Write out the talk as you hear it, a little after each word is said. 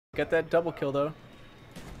Got that double kill though.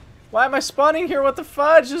 Why am I spawning here? What the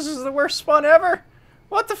fudge? This is the worst spawn ever.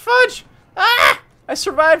 What the fudge? Ah! I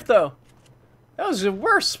survived though. That was the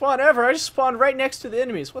worst spawn ever. I just spawned right next to the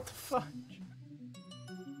enemies. What the fudge?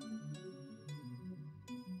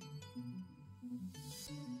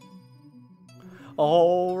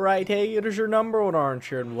 Alright, hey, it is your number one orange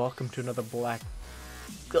here, and welcome to another black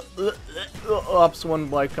Ops 1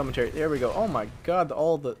 Black commentary. There we go. Oh my god,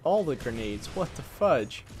 all the grenades. What the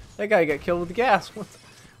fudge? That guy got killed with the gas.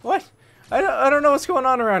 What? I don't know what's going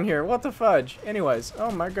on around here. What the fudge? Anyways,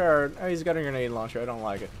 oh my god. Oh, he's got a grenade launcher. I don't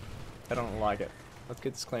like it. I don't like it. Let's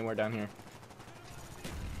get this claymore down here.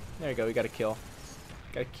 There you go. We got a kill.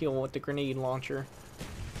 Got a kill with the grenade launcher.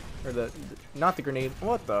 Or not the grenade.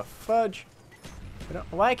 What the fudge?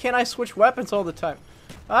 Why can't I switch weapons all the time?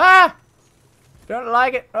 Ah! Don't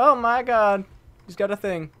like it. Oh my god. He's got a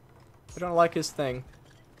thing. I don't like his thing.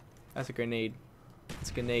 That's a grenade. It's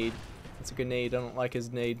a grenade. It's a grenade. I don't like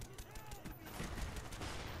his nade.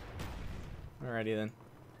 Alrighty then.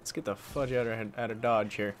 Let's get the fudge out of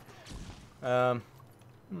Dodge here. There's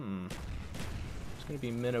gonna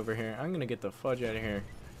be men over here. I'm gonna get the fudge out of here.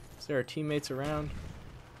 Is there teammates around?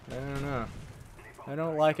 I don't know. I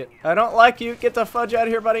don't like it. I don't like you. Get the fudge out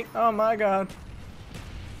of here, buddy. Oh my god.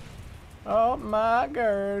 Oh my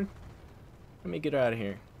god. Let me get out of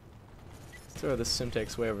here. Let's throw the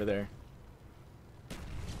Simtex way over there.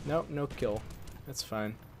 Nope, no kill. That's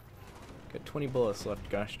fine. Got 20 bullets left,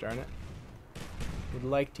 gosh darn it. Would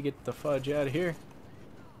like to get the fudge out of here.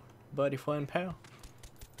 Buddy fun pal.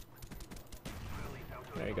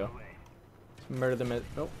 There you go. Let's murder them at,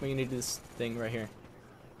 oh, we need this thing right here.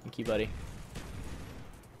 Thank you, buddy.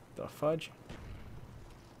 The fudge?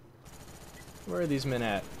 Where are these men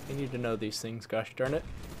at? I need to know these things, gosh darn it.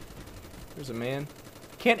 There's a man.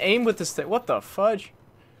 Can't aim with this thing. What the fudge?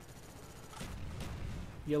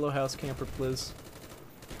 Yellow house camper, please.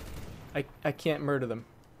 I can't murder them.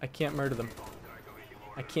 I can't murder them.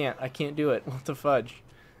 I can't do it. What the fudge?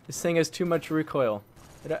 This thing has too much recoil.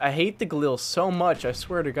 I hate the Galil so much, I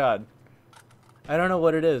swear to god. I don't know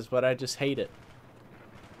what it is, but I just hate it.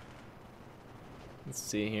 Let's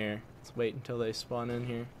see here. Let's wait until they spawn in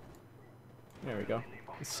here. There we go.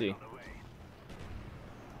 Let's see.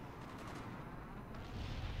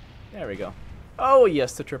 There we go. Oh,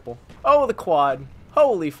 yes, the triple. Oh, the quad.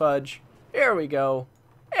 Holy fudge. Here we go.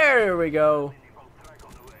 There we go.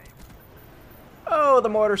 Oh, the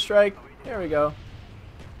mortar strike. There we go.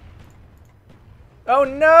 Oh,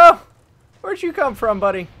 no! Where'd you come from,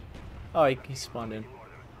 buddy? Oh, he spawned in.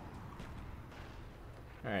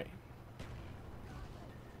 Alright.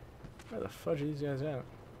 Where the fudge are these guys at?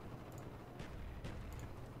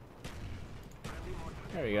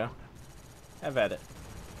 There we go. Have at it.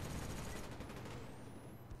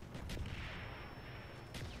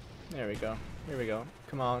 There we go. Here we go.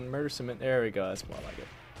 Come on, murder cement. There we go. That's more like it.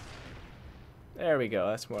 There we go.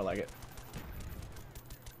 That's more like it.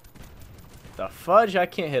 The fudge? I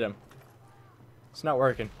can't hit him. It's not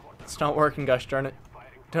working. It's not working, gosh darn it.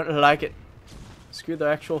 Don't like it. Screw the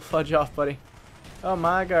actual fudge off, buddy. Oh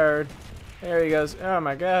my god. There he goes. Oh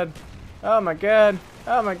my god. Oh my god.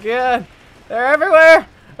 Oh my god. They're everywhere!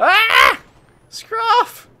 Ah! Screw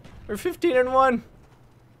off! We're 15-1.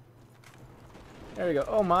 There we go.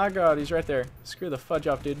 Oh my god, he's right there. Screw the fudge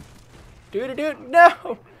off, dude. Dude,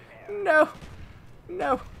 no! No!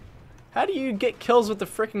 No! How do you get kills with the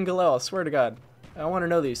frickin' Galil? I swear to god. I want to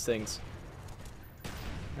know these things.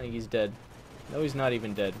 I think he's dead. No, he's not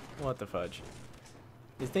even dead. What the fudge?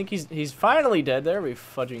 You think he's finally dead? There we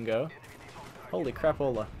fudging go. Holy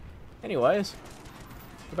crapola. Anyways.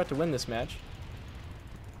 We're about to win this match.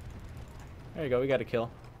 There you go, we got a kill.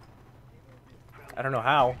 I don't know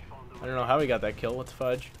how. I don't know how we got that kill. What the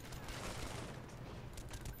fudge?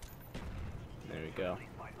 There we go.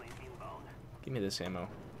 Give me this ammo.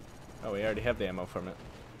 Oh, we already have the ammo from it.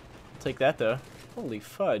 I'll take that though. Holy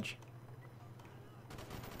fudge.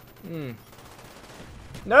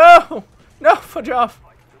 No! No! Fudge off!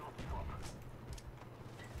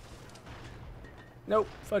 Nope.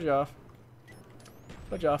 Fudge off.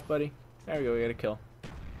 Fudge off, buddy. There we go, we got a kill.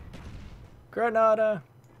 Granada!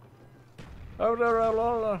 Oh, la, la,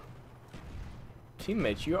 la, la.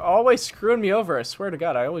 Teammates, you're always screwing me over. I swear to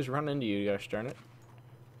god, I always run into you, gosh darn it.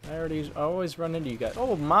 I always run into you guys.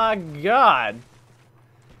 Oh my god!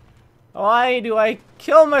 Why do I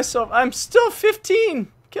kill myself? I'm still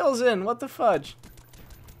 15 kills in. What the fudge?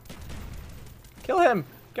 Kill him.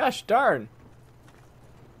 Gosh darn.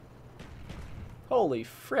 Holy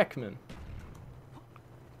frick, man.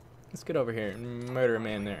 Let's get over here and murder a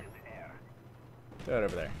man there. Throw it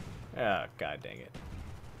over there. Oh, god dang it.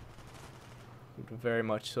 very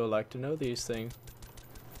much so like to know these things.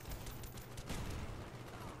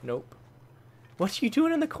 Nope. What are you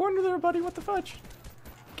doing in the corner there, buddy? What the fudge?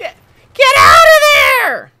 Get out of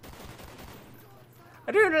there!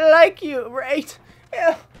 I don't like you, right?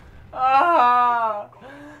 Yeah.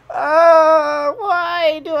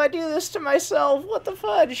 Why do I do this to myself? What the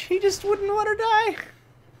fudge? He just wouldn't want to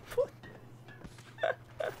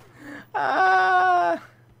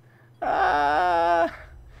die.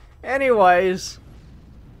 Anyways.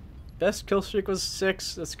 Best kill streak was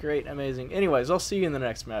 6. That's great. Amazing. Anyways, I'll see you in the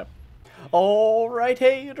next map. Alright,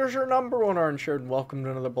 hey, there's your number 1 orange shirt, and welcome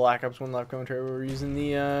to another Black Ops 1 live commentary. We're using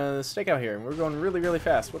the stakeout here, and we're going really, really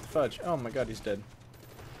fast. What the fudge? Oh my god, he's dead.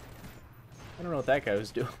 I don't know what that guy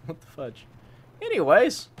was doing. What the fudge?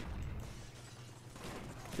 Anyways.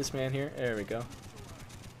 This man here. There we go.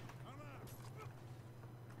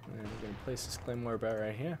 And we're going to place this claymore about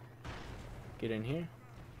right here. Get in here.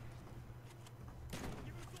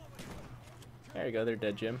 There you go. They're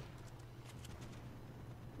dead, Jim.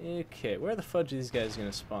 Okay, where the fudge are these guys going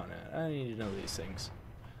to spawn at? I need to know these things.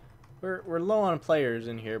 We're low on players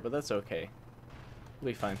in here, but that's okay.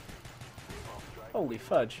 We'll be fine. Holy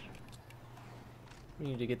fudge. We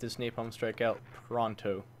need to get this napalm strike out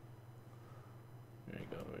pronto. There you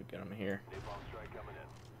go. We get him here. Napalm strike coming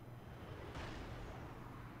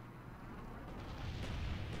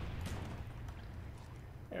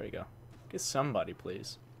in. There we go. Get somebody,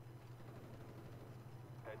 please.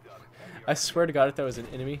 I swear to God, if that was an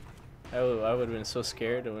enemy, I would have been so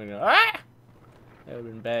scared. I would have ah! That would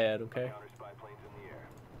have been bad, okay?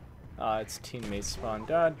 Ah, it's teammates spawn.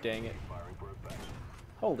 God dang it.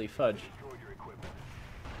 Holy fudge.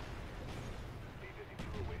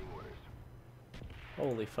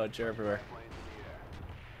 Holy fudge, they're everywhere.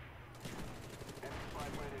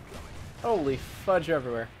 Holy fudge,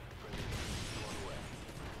 everywhere.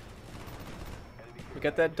 We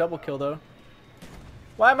got that double kill, though.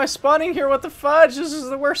 Why am I spawning here? What the fudge? This is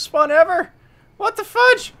the worst spawn ever. What the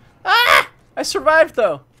fudge? Ah! I survived,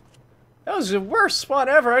 though. That was the worst spawn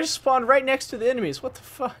ever. I just spawned right next to the enemies. What the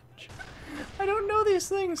fudge? I don't know these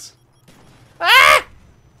things. Ah!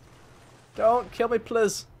 Don't kill me,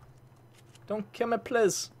 please. Don't kill me,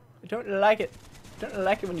 please. I don't like it. I don't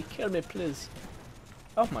like it when you kill me, please.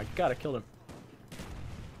 Oh my god, I killed him.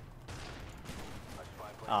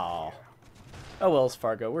 Oh. Oh, Wells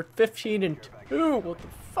Fargo. We're 15-2. What the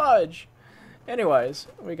fudge? Anyways,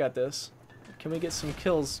 we got this. Can we get some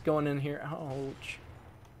kills going in here? Ouch.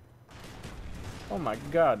 Oh my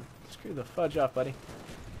god. Screw the fudge off, buddy.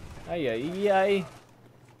 Ay-ay-ay.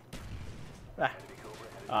 Ah.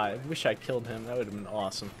 I wish I killed him. That would have been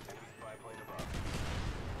awesome.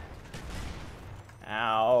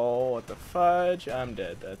 Ow, what the fudge? I'm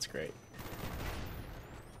dead. That's great.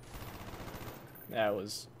 That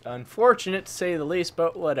was unfortunate to say the least,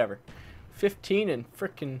 but whatever. 15 and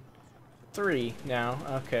frickin' 3 now.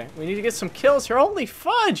 Okay, we need to get some kills here. Holy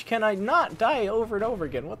fudge! Can I not die over and over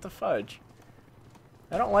again? What the fudge?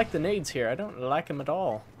 I don't like the nades here. I don't like them at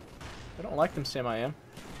all. I don't like them, Sam I am.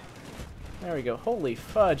 There we go. Holy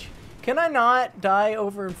fudge. Can I not die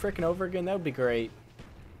over and frickin' over again? That would be great.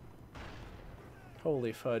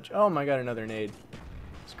 Holy fudge. Oh my god, another nade.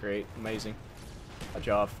 It's great. Amazing. Fudge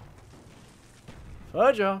off.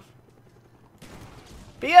 Fudge off.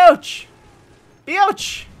 Beouch!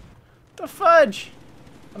 Beouch! The fudge!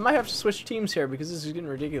 I might have to switch teams here because this is getting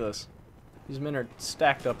ridiculous. These men are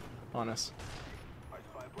stacked up on us.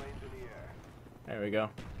 There we go.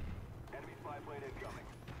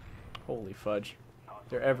 Holy fudge.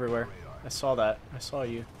 They're everywhere. I saw that. I saw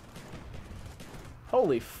you.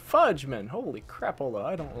 Holy fudge, man. Holy crapola.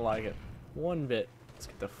 I don't like it. One bit. Let's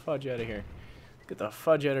get the fudge out of here. Get the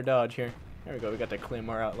fudge out of Dodge here. There we go. We got that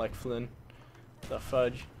claymore out like Flynn. The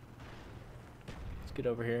fudge. Let's get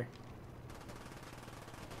over here.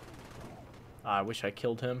 Ah, I wish I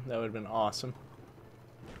killed him. That would have been awesome.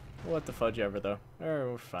 What the fudge ever, though.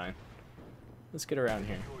 We're fine. Let's get around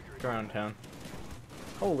here. Go around town.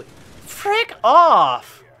 Holy... Frick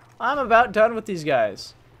off! I'm about done with these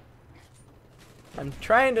guys. I'm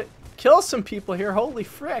trying to kill some people here. Holy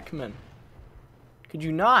frick, man. Could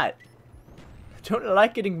you not? I don't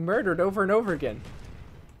like getting murdered over and over again.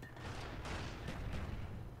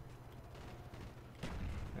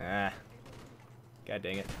 Ah. God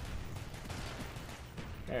dang it.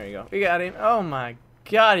 There we go. We got him. Oh my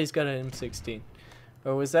god, he's got an M16.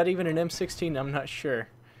 Or was that even an M16? I'm not sure.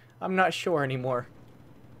 I'm not sure anymore.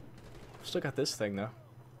 Still got this thing, though.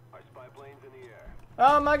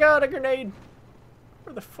 Oh my god, a grenade!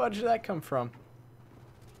 Where the fudge did that come from?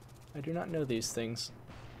 I do not know these things.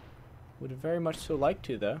 Would very much so like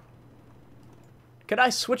to, though. Could I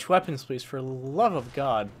switch weapons, please, for the love of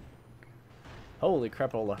God? Holy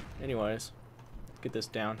crapola. Anyways, let's get this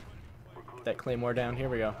down. Get that claymore down. Here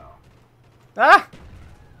we go. Ah!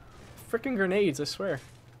 Freaking grenades, I swear.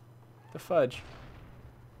 The fudge.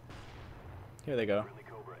 Here they go.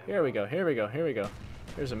 Here we go. Here we go. Here we go.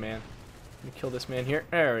 Here's a man. Let me kill this man here.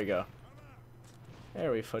 There we go.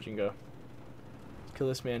 There we fudging go. Let's kill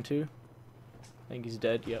this man too. I think he's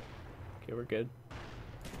dead. Yep. Okay, we're good.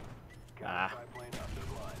 Ah.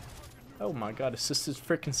 Oh my god, assisted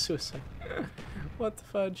freaking suicide. What the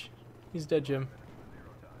fudge? He's dead, Jim.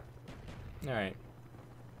 Alright.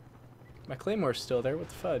 My claymore's still there. What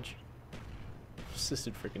the fudge?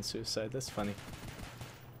 Assisted freaking suicide. That's funny.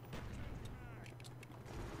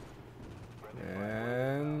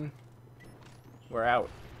 And we're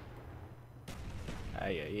out.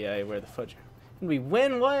 Yeah, where the fudge? And we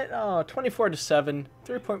win what? Oh, 24-7,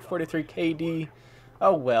 3.43 KD.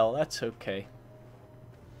 Oh well, that's okay.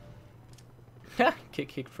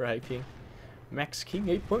 Kick for IP. Max King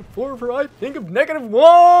 8.4 for I think of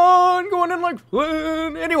 -1 going in like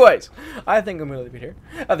fun. Anyways, I think I'm gonna leave it here.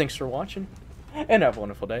 Thanks for watching and have a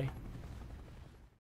wonderful day.